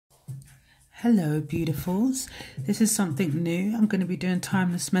Hello beautifuls, this is something new. I'm going to be doing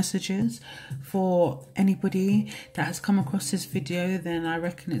timeless messages for anybody that has come across this video. Then I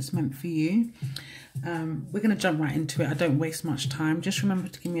reckon it's meant for you. We're going to jump right into it. I don't waste much time. Just remember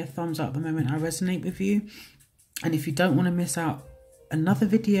to give me a thumbs up the moment I resonate with you, and if you don't want to miss out another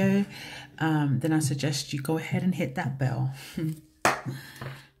video, then I suggest you go ahead and hit that bell.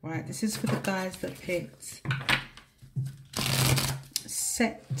 Right, this is for the guys that picked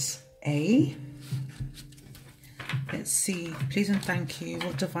set A. Let's see, please and thank you.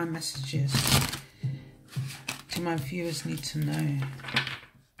 What divine messages do my viewers need to know?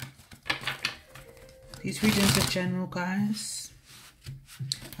 These readings are general, guys.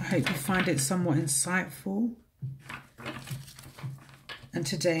 I hope you find it somewhat insightful, and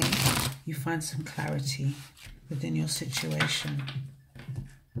today you find some clarity within your situation.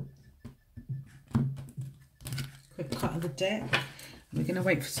 Quick cut of the deck. We're going to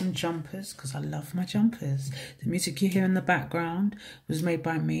wait for some jumpers because I love my jumpers. The music you hear in the background was made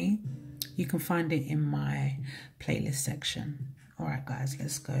by me. You can find it in my playlist section. All right, guys,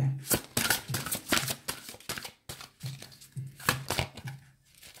 let's go.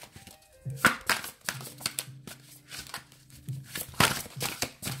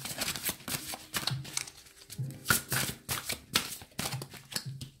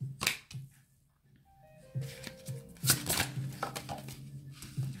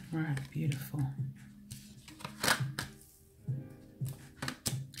 Right, beautiful.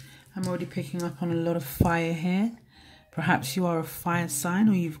 I'm already picking up on a lot of fire here. Perhaps you are a fire sign,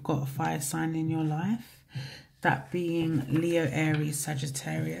 or you've got a fire sign in your life. That being Leo, Aries,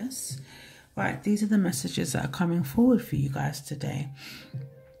 Sagittarius. Right, these are the messages that are coming forward for you guys today.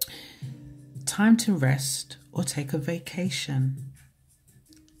 Time to rest or take a vacation.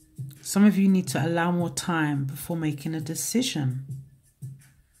 Some of you need to allow more time before making a decision.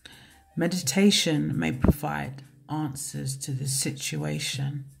 Meditation may provide answers to this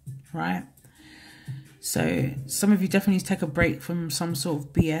situation, right? So some of you definitely need to take a break from some sort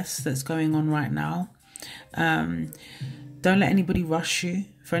of BS that's going on right now. Don't let anybody rush you.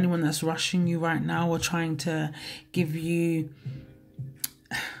 For anyone that's rushing you right now or trying to give you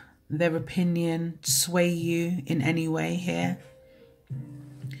their opinion, sway you in any way here,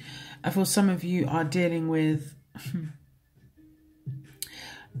 I feel some of you are dealing with...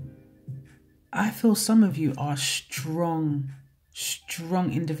 I feel some of you are strong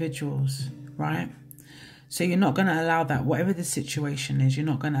individuals, right? So you're not going to allow that. Whatever the situation is, you're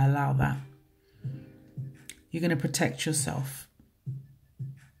not going to allow that. You're going to protect yourself.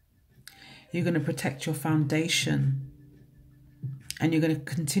 You're going to protect your foundation. And you're going to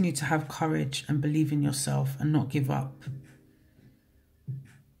continue to have courage and believe in yourself and not give up.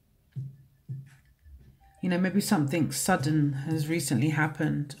 You know, maybe something sudden has recently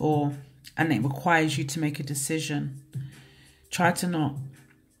happened, and it requires you to make a decision. Try to not...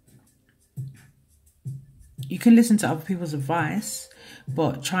 You can listen to other people's advice,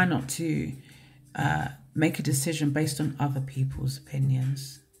 but try not to make a decision based on other people's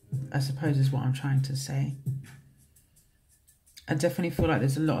opinions, I suppose is what I'm trying to say. I definitely feel like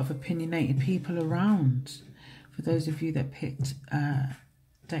there's a lot of opinionated people around for those of you that picked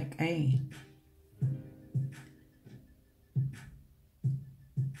deck A.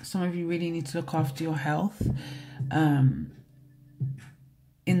 Some of you really need to look after your health. In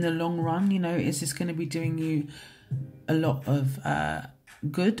the long run, you know, is this going to be doing you a lot of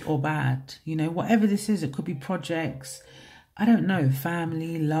good or bad? You know, whatever this is, it could be projects, I don't know,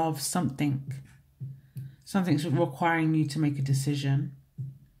 family, love, something. Something's requiring you to make a decision.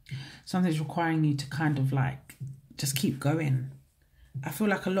 Something's requiring you to kind of like just keep going. I feel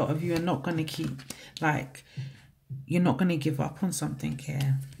like a lot of you are not going to keep, like, you're not going to give up on something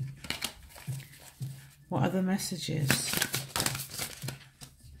here. What other messages?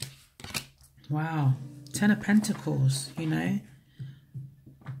 Wow. 10 of Pentacles, you know.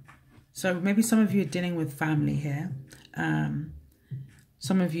 So maybe some of you are dealing with family here.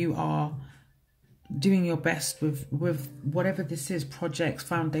 Some of you are doing your best with whatever this is, projects,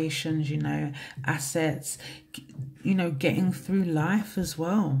 foundations, you know, assets, you know, getting through life as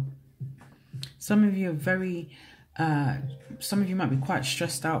well. Some of you are very... some of you might be quite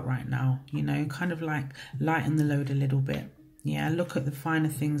stressed out right now, you know, kind of like lighten the load a little bit. Yeah, look at the finer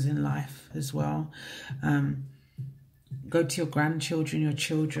things in life as well. Go to your grandchildren, your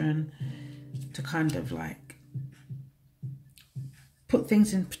children, to kind of like put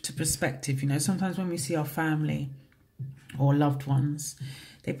things into perspective. You know, sometimes when we see our family or loved ones,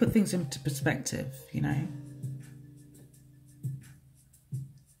 they put things into perspective, you know.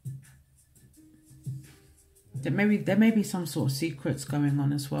 There may be some sort of secrets going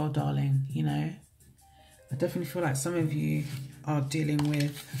on as well, darling, you know. I definitely feel like some of you are dealing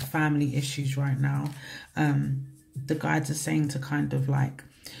with family issues right now. The guides are saying to kind of like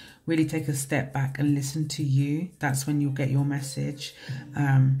really take a step back and listen to you. That's when you'll get your message.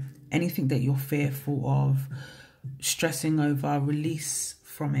 Anything that you're fearful of, stressing over, release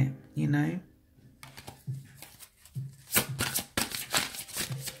from it, you know.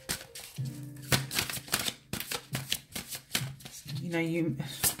 You know,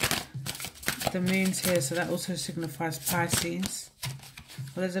 the moon's here, so that also signifies Pisces.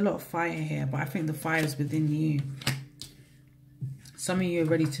 Well, there's a lot of fire here, but I think the fire is within you. Some of you are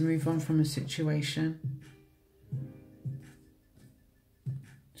ready to move on from a situation.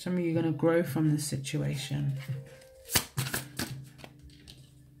 Some of you are going to grow from the situation.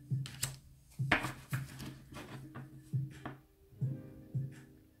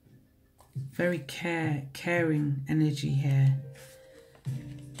 Very caring energy here.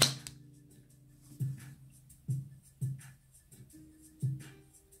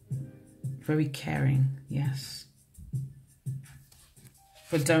 Very caring, yes.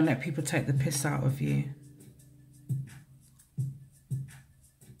 But don't let people take the piss out of you.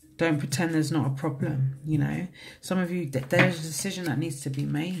 Don't pretend there's not a problem, you know. Some of you, there's a decision that needs to be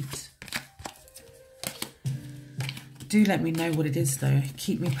made. Do let me know what it is though.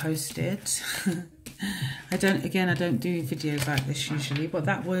 Keep me posted. I don't do videos like this usually, but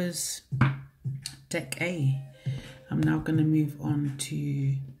that was deck A. I'm now going to move on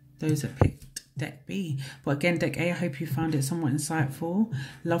to those that picked deck B. But again, deck A, I hope you found it somewhat insightful.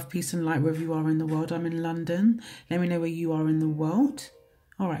 Love, peace and light wherever you are in the world. I'm in London. Let me know where you are in the world.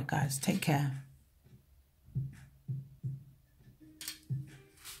 All right, guys, take care.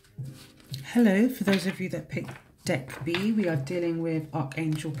 Hello, for those of you that picked deck B, we are dealing with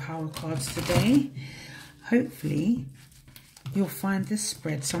Archangel Power cards today. Hopefully, you'll find this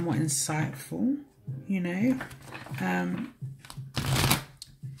spread somewhat insightful, you know.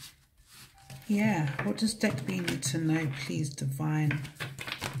 Yeah, what does deck B need to know, please, divine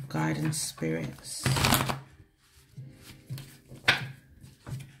guidance spirits?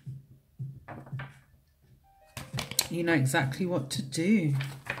 You know exactly what to do.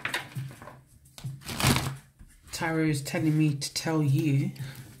 Tarot is telling me to tell you,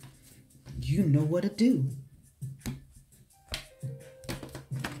 you know what to do.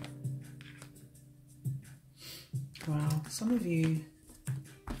 Wow, some of you,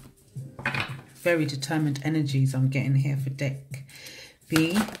 very determined energies I'm getting here for deck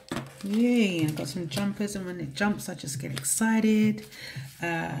B. Yay, I've got some jumpers, and when it jumps, I just get excited.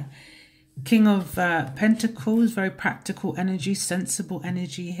 King of Pentacles, very practical energy, sensible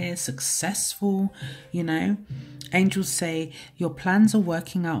energy here, successful, you know. Angels say your plans are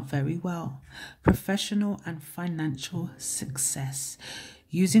working out very well. Professional and financial success.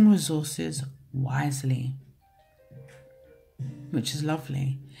 Using resources wisely, which is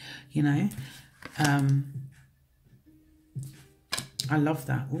lovely, you know. I love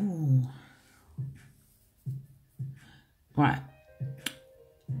that. Ooh. Right.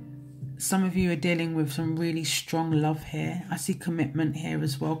 Some of you are dealing with some really strong love here. I see commitment here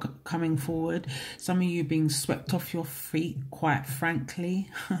as well coming forward. Some of you being swept off your feet, quite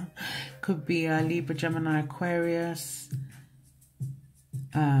frankly. Could be a Libra, Gemini, Aquarius.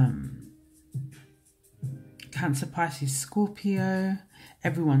 Cancer, Pisces, Scorpio.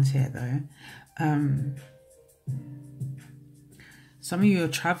 Everyone's here though. Some of you are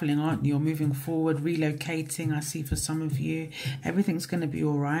traveling, aren't you? You're moving forward, relocating. I see for some of you. Everything's going to be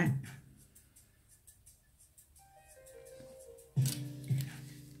all right.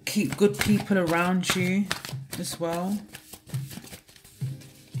 Keep good people around you as well.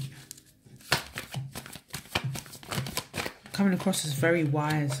 Coming across as very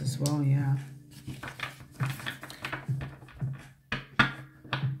wise as well, yeah.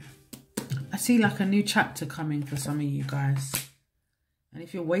 I see like a new chapter coming for some of you guys. And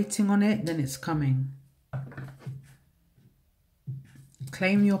if you're waiting on it, then it's coming.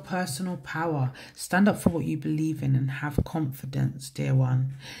 Claim your personal power. Stand up for what you believe in and have confidence, dear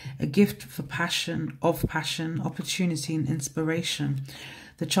one. A gift for passion, opportunity and inspiration.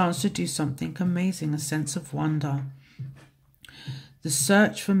 The chance to do something amazing, a sense of wonder. The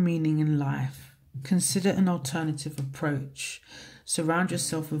search for meaning in life. Consider an alternative approach. Surround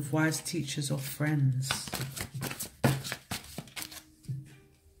yourself with wise teachers or friends.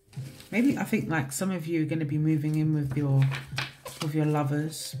 Maybe I think like some of you are going to be moving in with your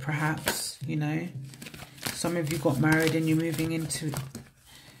lovers, perhaps, you know. Some of you got married and you're moving into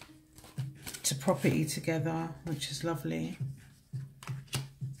property together, which is lovely.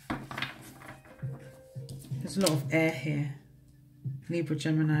 There's a lot of air here. Libra,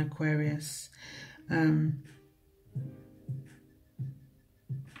 Gemini, Aquarius.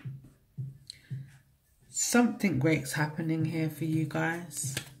 Something great's happening here for you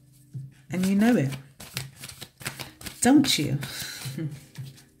guys. And you know it. Don't you?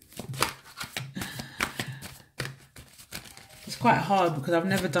 It's quite hard because I've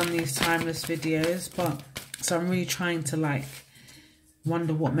never done these timeless videos, but so I'm really trying to like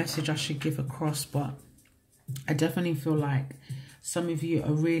wonder what message I should give across, but I definitely feel like some of you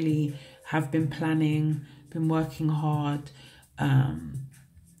are really have been planning, been working hard, and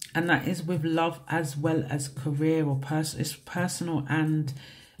that is with love as well as career or it's personal and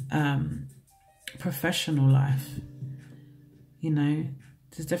professional life. You know,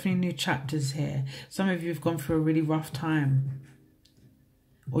 there's definitely new chapters here. Some of you have gone through a really rough time,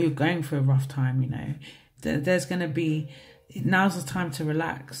 or you're going through a rough time, you know. There's going to be, now's the time to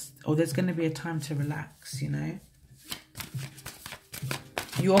relax, or there's going to be a time to relax, you know.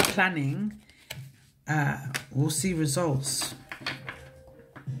 Your planning will see results.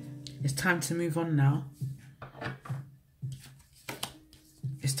 It's time to move on now.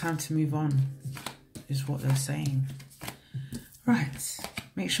 It's time to move on, is what they're saying. Right.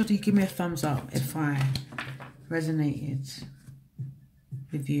 Make sure that you give me a thumbs up if I resonated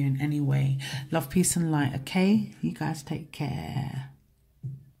with you in any way. Love, peace and light, okay? You guys take care.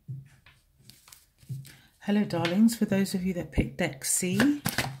 Hello, darlings. For those of you that picked deck C,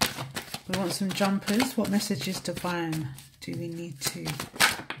 we want some jumpers. What messages divine do we need to...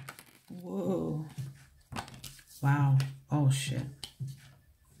 Whoa. Wow. Oh, shit.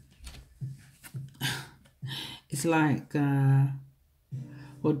 It's like,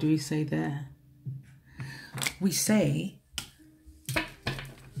 what do we say there? We say,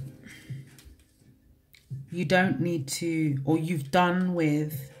 you don't need to, or you're done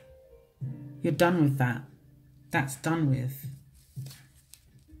with that. That's done with.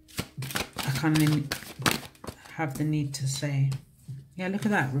 I kind of have the need to say, yeah, look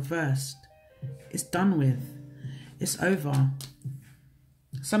at that, reversed. It's done with. It's over.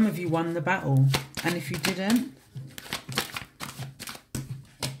 Some of you won the battle, and if you didn't,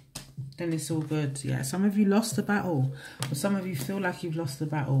 then it's all good. Yeah, some of you lost the battle, or some of you feel like you've lost the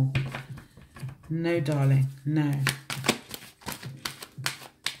battle. No, darling, no.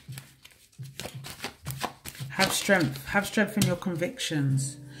 Have strength. Have strength in your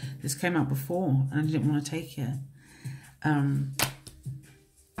convictions. This came out before, and I didn't want to take it.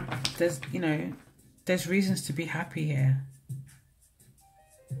 There's, you know, there's reasons to be happy here.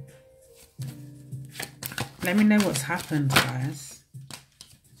 Let me know what's happened, guys.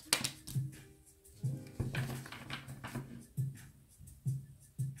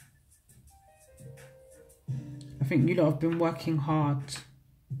 I think you lot have been working hard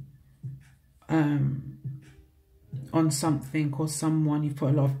on something or someone. You've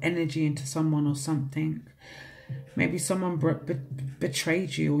put a lot of energy into someone or something. Maybe someone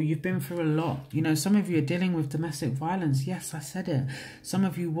betrayed you, or you've been through a lot. You know, some of you are dealing with domestic violence. Yes, I said it. Some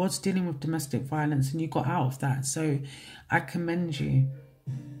of you was dealing with domestic violence and you got out of that. So I commend you.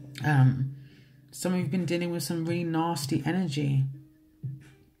 Some of you have been dealing with some really nasty energy.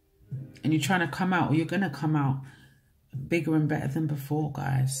 And you're trying to come out, or you're going to come out bigger and better than before,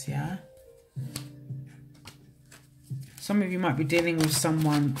 guys. Yeah. Some of you might be dealing with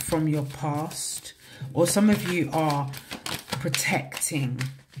someone from your past. Or some of you are protecting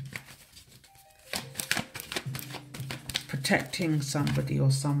somebody or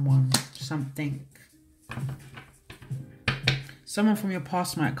someone, something. Someone from your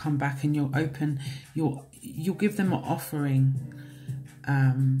past might come back and you'll open, you'll give them an offering.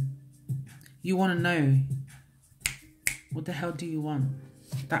 You want to know, what the hell do you want?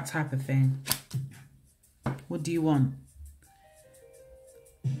 That type of thing. What do you want?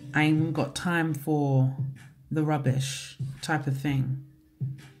 I ain't even got time for the rubbish type of thing.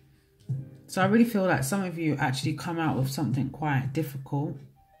 So I really feel like some of you actually come out with something quite difficult.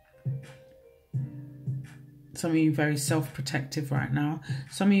 Some of you very self-protective right now.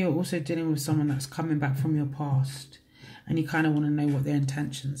 Some of you are also dealing with someone that's coming back from your past. And you kind of want to know what their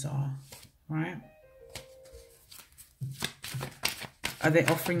intentions are. Right? Are they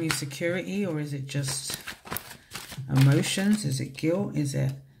offering you security, or is it just emotions? Is it guilt? Is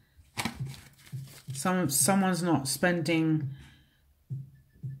it someone's not spending?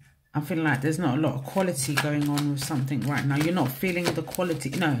 I'm feeling like there's not a lot of quality going on with something right now. You're not feeling the quality.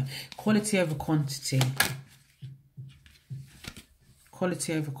 No, quality over quantity.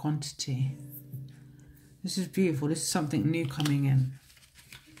 Quality over quantity. This is beautiful. This is something new coming in.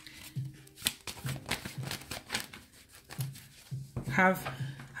 Have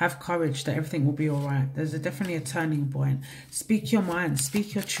Have courage that everything will be all right. There's definitely a turning point. Speak your mind.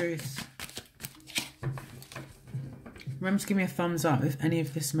 Speak your truth. Remember to give me a thumbs up if any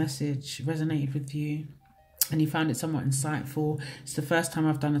of this message resonated with you and you found it somewhat insightful. It's the first time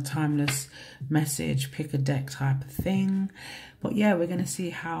I've done a timeless message, pick a deck type of thing. But yeah, we're going to see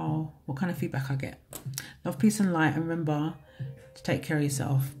what kind of feedback I get. Love, peace and light. And remember to take care of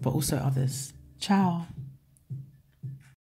yourself, but also others. Ciao.